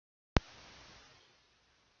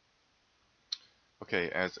Okay,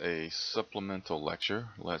 as a supplemental lecture,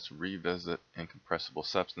 let's revisit incompressible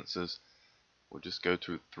substances. We'll just go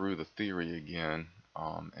through the theory again,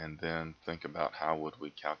 and then think about how would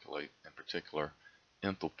we calculate, in particular,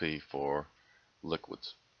 enthalpy for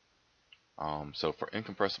liquids. So for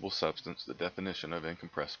incompressible substance, the definition of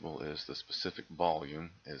incompressible is the specific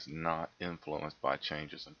volume is not influenced by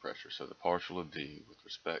changes in pressure. So the partial of V with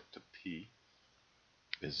respect to P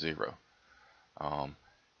is 0.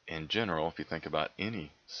 In general, if you think about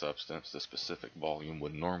any substance, the specific volume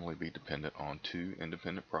would normally be dependent on two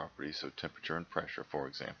independent properties, so temperature and pressure, for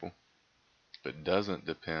example. If it doesn't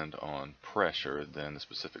depend on pressure, then the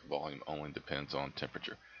specific volume only depends on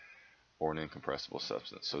temperature for an incompressible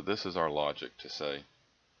substance. So this is our logic to say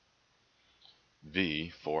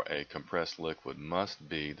V for a compressed liquid must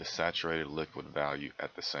be the saturated liquid value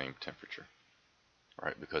at the same temperature,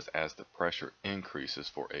 right? Because as the pressure increases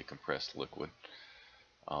for a compressed liquid,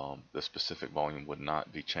 the specific volume would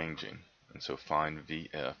not be changing, and so find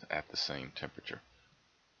Vf at the same temperature.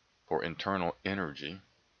 For internal energy,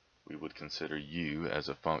 we would consider U as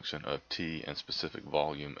a function of T and specific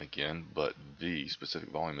volume again, but V, specific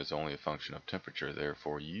volume, is only a function of temperature,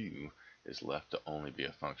 therefore U is left to only be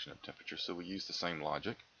a function of temperature. So we use the same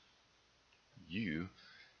logic. U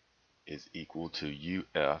is equal to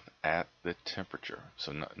UF at the temperature.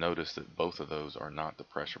 So notice that both of those are not the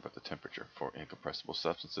pressure but the temperature for incompressible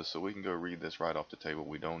substances. So we can go read this right off the table.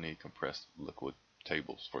 We don't need compressed liquid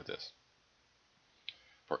tables for this.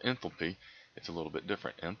 For enthalpy, it's a little bit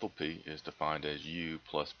different. Enthalpy is defined as U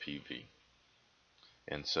plus PV.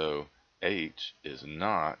 And so H is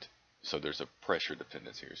not, so there's a pressure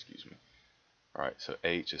dependence here, excuse me. Alright, so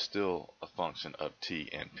H is still a function of T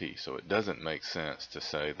and P, so it doesn't make sense to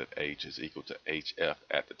say that H is equal to HF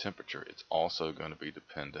at the temperature. It's also going to be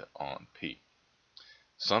dependent on P.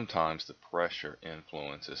 Sometimes the pressure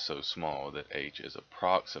influence is so small that H is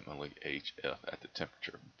approximately HF at the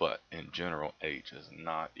temperature, but in general H is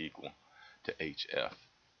not equal to HF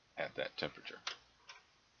at that temperature.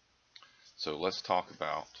 So let's talk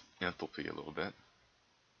about enthalpy a little bit.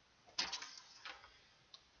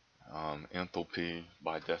 Enthalpy,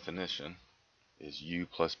 by definition, is U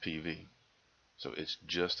plus PV. So it's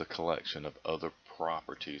just a collection of other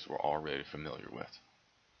properties we're already familiar with.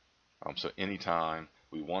 So anytime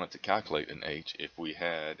we wanted to calculate an H, if we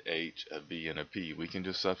had H, a V, and a P, we can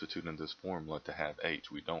just substitute in this formula to have H.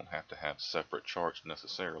 We don't have to have separate charts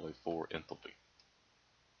necessarily for enthalpy.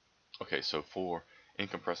 Okay, so for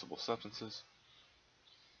incompressible substances,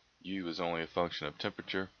 U is only a function of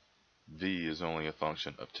temperature. V is only a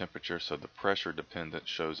function of temperature, so the pressure dependence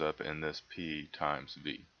shows up in this P times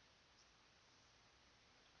V.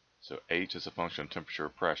 So H is a function of temperature or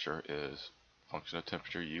pressure is a function of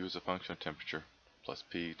temperature, U is a function of temperature, plus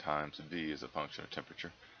P times V is a function of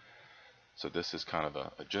temperature. So this is kind of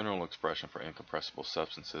a general expression for incompressible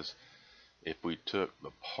substances. If we took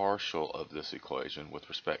the partial of this equation with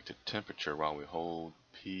respect to temperature while we hold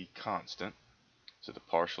P constant, so the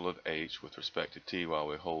partial of H with respect to T while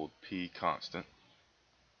we hold P constant.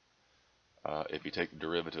 If you take the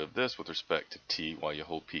derivative of this with respect to T while you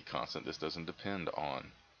hold P constant, this doesn't depend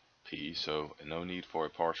on P, so no need for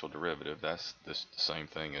a partial derivative. That's the same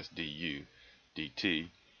thing as du dt.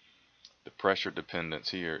 The pressure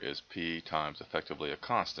dependence here is P times effectively a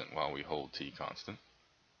constant while we hold T constant.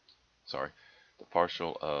 Sorry, the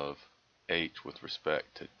partial of H with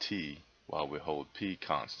respect to T while we hold P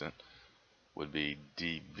constant would be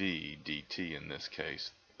dV dt in this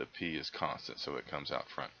case. The P is constant, so it comes out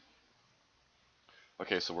front.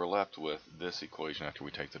 Okay, so we're left with this equation after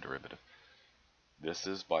we take the derivative. This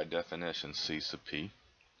is by definition C sub P.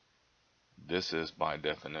 This is by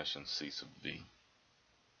definition C sub V.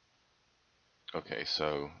 Okay,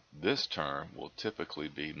 so this term will typically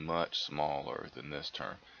be much smaller than this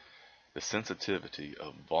term. The sensitivity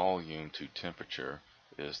of volume to temperature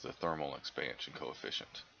is the thermal expansion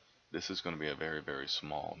coefficient. This is going to be a very, very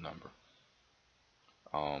small number.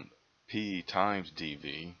 P times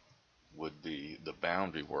dV would be the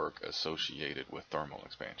boundary work associated with thermal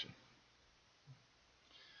expansion.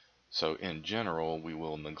 So in general, we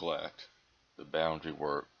will neglect the boundary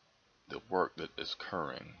work, the work that is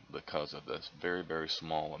occurring because of this very, very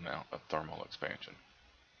small amount of thermal expansion.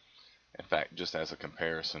 In fact, just as a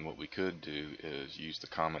comparison, what we could do is use the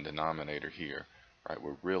common denominator here. Right?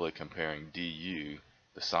 We're really comparing du,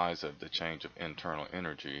 the size of the change of internal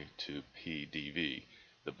energy, to P dV,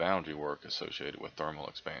 the boundary work associated with thermal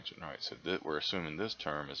expansion. Right? So we're assuming this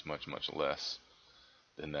term is much, much less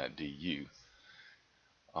than that du,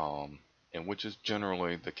 and which is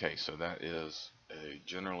generally the case. So that is a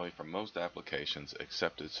generally, for most applications,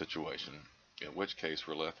 accepted situation, in which case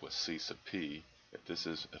we're left with C sub P if this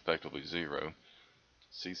is effectively 0,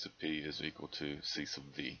 C sub P is equal to C sub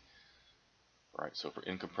V. Right, so for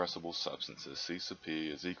incompressible substances, C sub P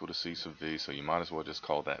is equal to C sub V, so you might as well just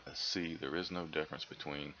call that a C. There is no difference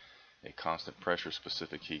between a constant pressure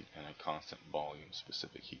specific heat and a constant volume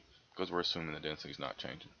specific heat, because we're assuming the density is not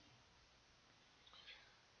changing.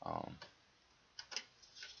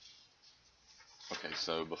 Okay,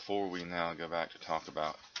 so before we now go back to talk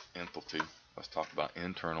about enthalpy, let's talk about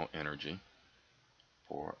internal energy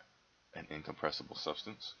for an incompressible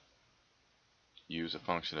substance. Use a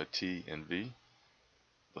function of T and V.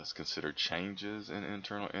 Let's consider changes in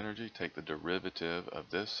internal energy. Take the derivative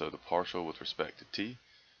of this, so the partial with respect to T,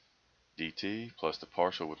 dt, plus the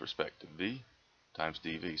partial with respect to V times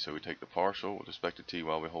dV. So we take the partial with respect to T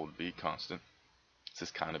while we hold V constant. This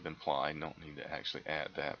is kind of implied, don't need to actually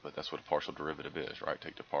add that, but that's what a partial derivative is, right?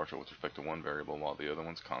 Take the partial with respect to one variable while the other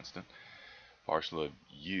one's constant. Partial of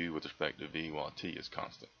U with respect to V while T is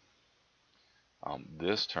constant.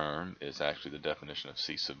 This term is actually the definition of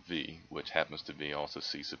C sub V, which happens to be also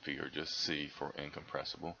C sub P, or just C for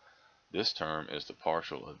incompressible. This term is the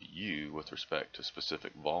partial of U with respect to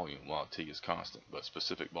specific volume while T is constant, but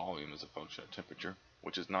specific volume is a function of temperature,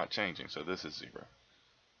 which is not changing, so this is 0.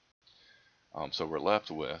 So we're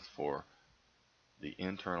left with, for the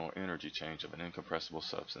internal energy change of an incompressible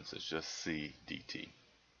substance, is just C dt.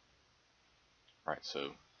 Right,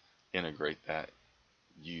 so integrate that.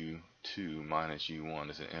 U2 minus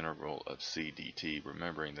U1 is an integral of C dt,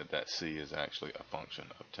 remembering that that C is actually a function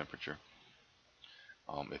of temperature.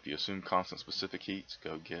 If you assume constant specific heats,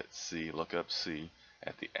 go get C, look up C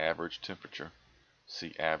at the average temperature.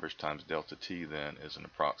 C average times delta T then is an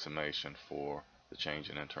approximation for the change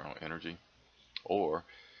in internal energy. Or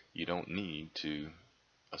you don't need to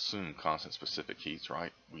assume constant specific heats,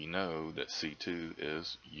 right? We know that C2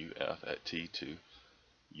 is UF at T2,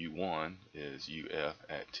 U1 is UF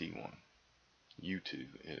at T1, U2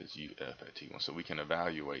 is UF at T1. So we can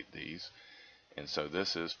evaluate these, and so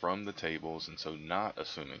this is from the tables, and so not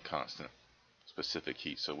assuming constant specific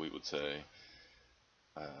heat. So we would say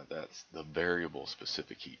that's the variable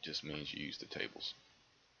specific heat, just means you use the tables.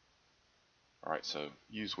 Alright, so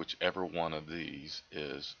use whichever one of these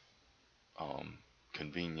is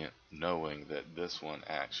convenient, knowing that this one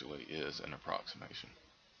actually is an approximation.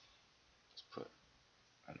 Let's put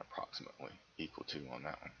an approximately equal to on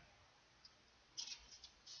that one.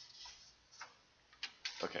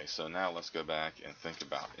 Okay, so now let's go back and think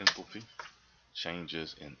about enthalpy.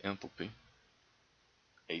 Changes in enthalpy.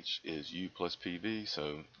 H is U plus PV,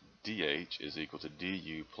 so dH is equal to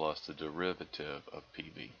du plus the derivative of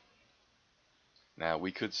PV. Now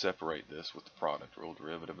we could separate this with the product rule,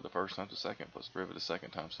 derivative of the first times the second plus derivative of the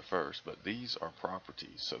second times the first, but these are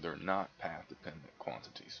properties, so they're not path dependent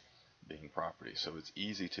quantities being properties. So it's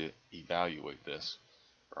easy to evaluate this,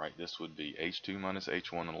 right? This would be H2 minus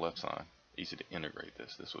H1 on the left side. Easy to integrate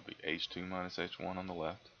this. This would be H2 minus H1 on the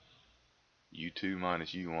left, U2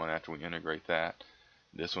 minus U1 after we integrate that.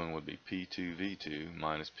 This one would be P2V2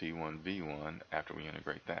 minus P1V1 after we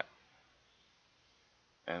integrate that.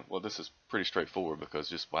 And well, this is pretty straightforward, because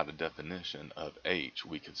just by the definition of H,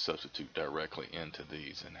 we could substitute directly into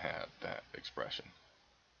these and have that expression.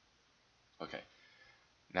 Okay,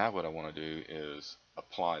 now what I want to do is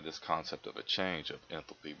apply this concept of a change of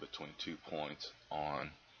enthalpy between 2 points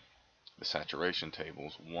on the saturation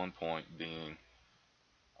tables, one point being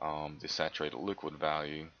the saturated liquid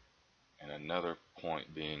value, and another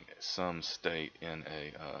point being some state in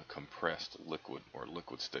a compressed liquid or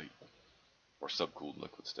liquid state, or subcooled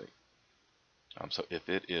liquid state. So if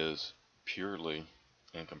it is purely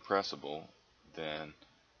incompressible, then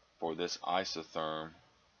for this isotherm,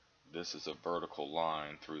 this is a vertical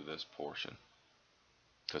line through this portion,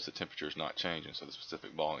 because the temperature is not changing, so the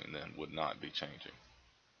specific volume then would not be changing.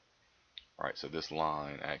 Alright, so this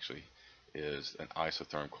line actually is an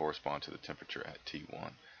isotherm correspond to the temperature at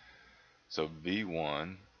T1. So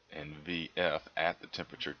V1 and Vf at the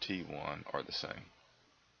temperature T1 are the same.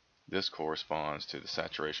 This corresponds to the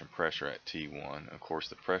saturation pressure at T1. Of course,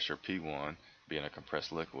 the pressure P1, being a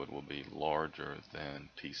compressed liquid, will be larger than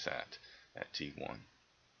Psat at T1.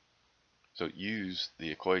 So use the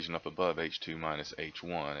equation up above, H2 minus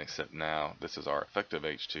H1, except now this is our effective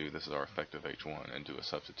H2, this is our effective H1, and do a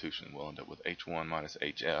substitution. We'll end up with H1 minus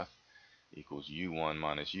HF equals U1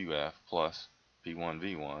 minus UF plus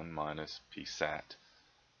P1V1 minus Psat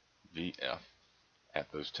VF at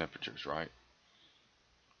those temperatures, right?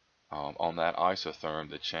 On that isotherm,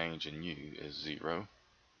 the change in U is 0,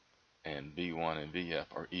 and V1 and Vf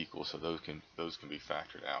are equal, so those can be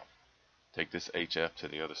factored out. Take this HF to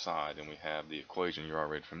the other side, and we have the equation you're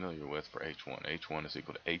already familiar with for H1. H1 is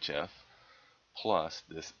equal to HF plus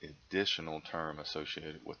this additional term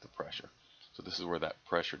associated with the pressure. So this is where that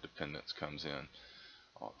pressure dependence comes in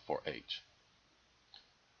for H.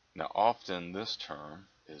 Now often this term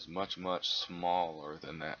is much smaller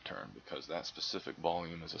than that term because that specific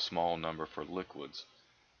volume is a small number for liquids.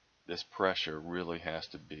 This pressure really has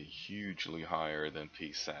to be hugely higher than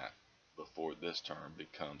Psat before this term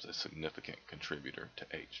becomes a significant contributor to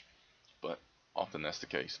H. But often that's the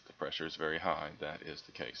case. If the pressure is very high, that is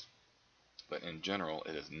the case. But in general,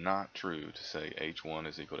 it is not true to say H1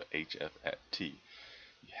 is equal to HF at T.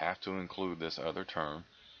 You have to include this other term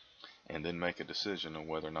and then make a decision on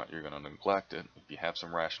whether or not you're going to neglect it. If you have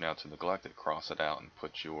some rationale to neglect it, cross it out and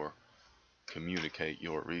communicate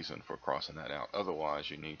your reason for crossing that out.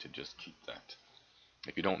 Otherwise, you need to just keep that.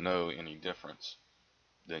 If you don't know any difference,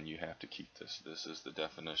 then you have to keep this. This is the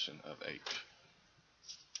definition of H.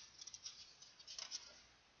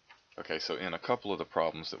 Okay, so in a couple of the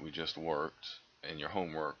problems that we just worked, in your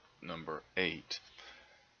homework number 8,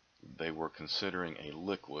 they were considering a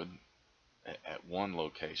liquid at one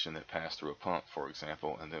location that passed through a pump, for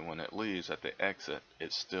example, and then when it leaves at the exit,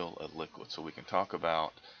 it's still a liquid. So we can talk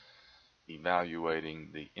about evaluating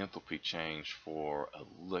the enthalpy change for a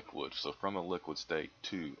liquid, so from a liquid state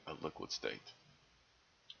to a liquid state.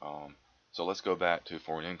 So let's go back to,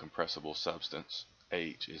 for an incompressible substance,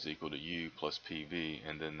 H is equal to U plus PV,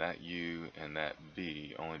 and then that U and that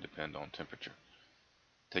V only depend on temperature.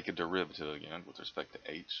 Take a derivative again with respect to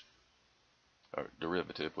H. Our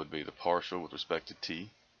derivative would be the partial with respect to T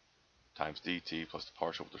times dt plus the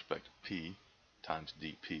partial with respect to P times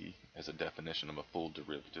dP as a definition of a full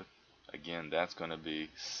derivative. Again, that's going to be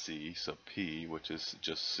C, so P, which is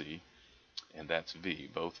just C, and that's V,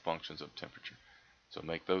 both functions of temperature. So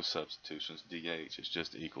make those substitutions. dH is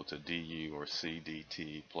just equal to du or C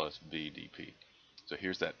dt plus V dP. So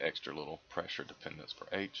here's that extra little pressure dependence for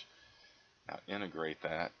H. Now integrate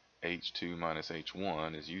that. H2 minus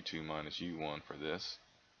H1 is U2 minus U1 for this.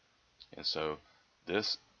 And so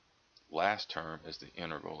this last term is the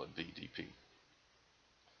integral of V dP.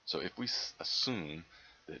 So if we assume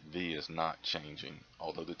that V is not changing,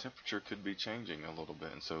 although the temperature could be changing a little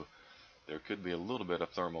bit, and so there could be a little bit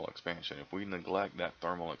of thermal expansion. If we neglect that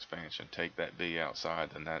thermal expansion, take that V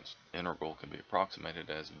outside, then that integral can be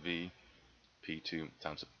approximated as V P2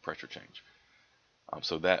 times the pressure change.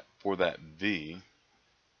 So that for that V,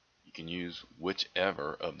 you can use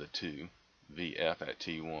whichever of the two, VF at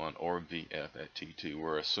T1 or VF at T2.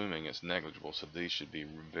 We're assuming it's negligible, so these should be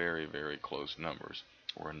very close numbers.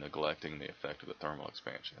 We're neglecting the effect of the thermal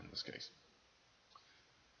expansion in this case.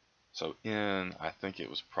 So in, I think it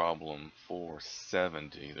was problem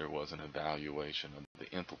 470, there was an evaluation of the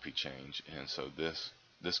enthalpy change, and so this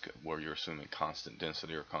where you're assuming constant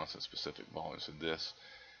density or constant specific volume, so this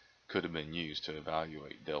could have been used to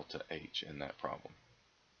evaluate delta H in that problem.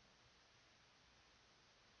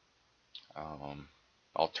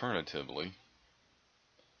 Alternatively,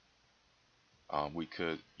 we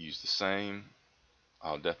could use the same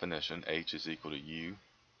definition, H is equal to U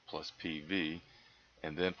plus PV,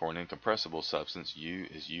 and then for an incompressible substance, U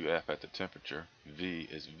is UF at the temperature, V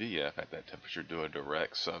is VF at that temperature. Do a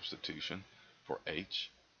direct substitution for H.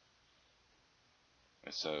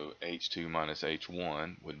 And so H2 minus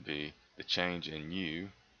H1 would be the change in U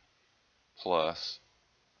plus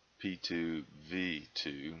P2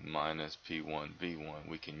 V2 minus P1 V1.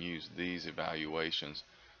 We can use these evaluations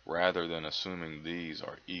rather than assuming these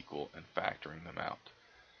are equal and factoring them out.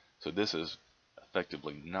 So this is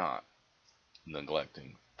effectively not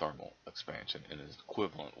neglecting thermal expansion in an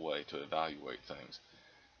equivalent way to evaluate things.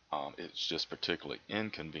 It's just particularly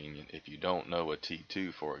inconvenient if you don't know a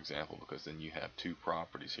T2, for example, because then you have two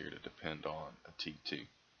properties here to depend on a T2.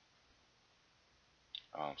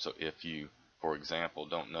 So if you, for example,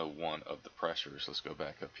 don't know one of the pressures, let's go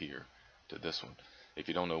back up here to this one. If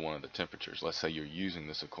you don't know one of the temperatures, let's say you're using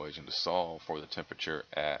this equation to solve for the temperature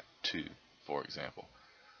at 2, for example.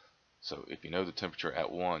 So if you know the temperature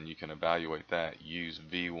at 1, you can evaluate that, use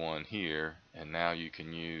V1 here, and now you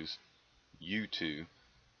can use U2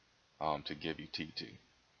 to give you T2.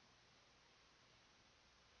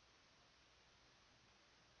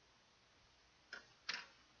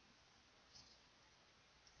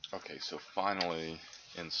 Okay, so finally,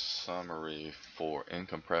 in summary, for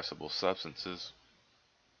incompressible substances,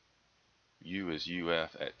 U is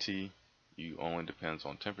UF at T. U only depends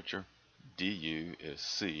on temperature. Du is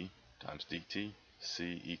C times dt.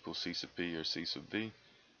 C equals C sub P or C sub V.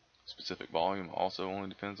 Specific volume also only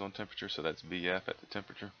depends on temperature, so that's VF at the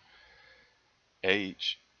temperature.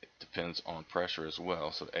 H depends on pressure as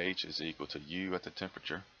well, so H is equal to U at the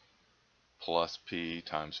temperature plus P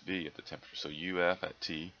times V at the temperature. So UF at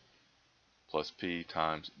T plus P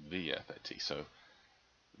times VF at T. So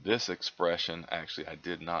this expression actually I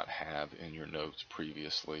did not have in your notes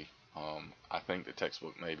previously. I think the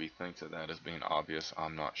textbook maybe thinks of that as being obvious.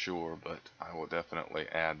 I'm not sure, but I will definitely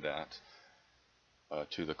add that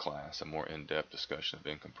to the class, a more in-depth discussion of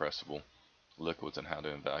incompressible liquids and how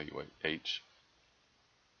to evaluate H.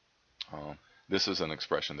 This is an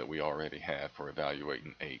expression that we already have for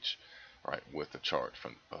evaluating H, right, with the chart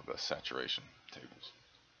of the saturation tables.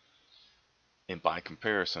 And by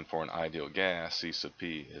comparison, for an ideal gas, C sub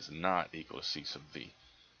P is not equal to C sub V.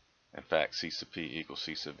 In fact, C sub P equals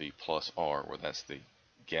C sub V plus R, where that's the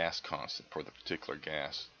gas constant for the particular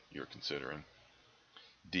gas you're considering.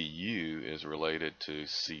 du is related to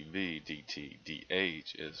Cv dt.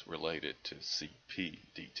 dH is related to Cp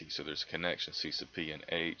dt. So there's a connection, C sub P and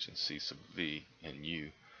H and C sub V and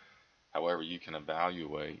U. However, you can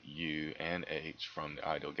evaluate U and H from the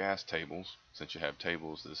ideal gas tables. Since you have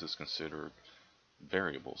tables, this is considered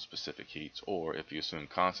variable specific heats, or if you assume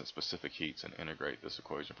constant specific heats and integrate this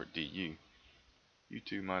equation for du,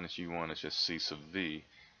 U2 minus U1 is just C sub V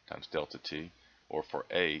times delta T, or for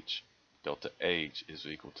H, delta H is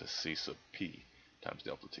equal to C sub P times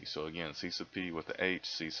delta T. So again, C sub P with the H,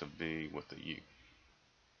 C sub V with the U.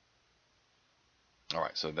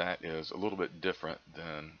 Alright, so that is a little bit different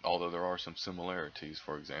than, although there are some similarities.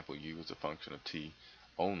 For example, U is a function of T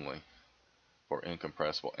only for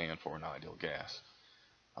incompressible and for an ideal gas.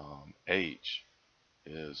 H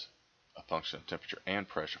is a function of temperature and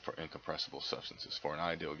pressure for incompressible substances. For an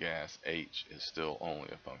ideal gas, H is still only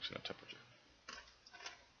a function of temperature.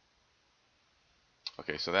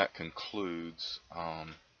 Okay, so that concludes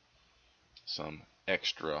some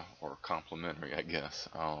extra or complementary, I guess,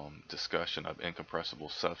 discussion of incompressible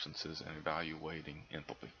substances and evaluating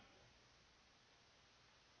enthalpy.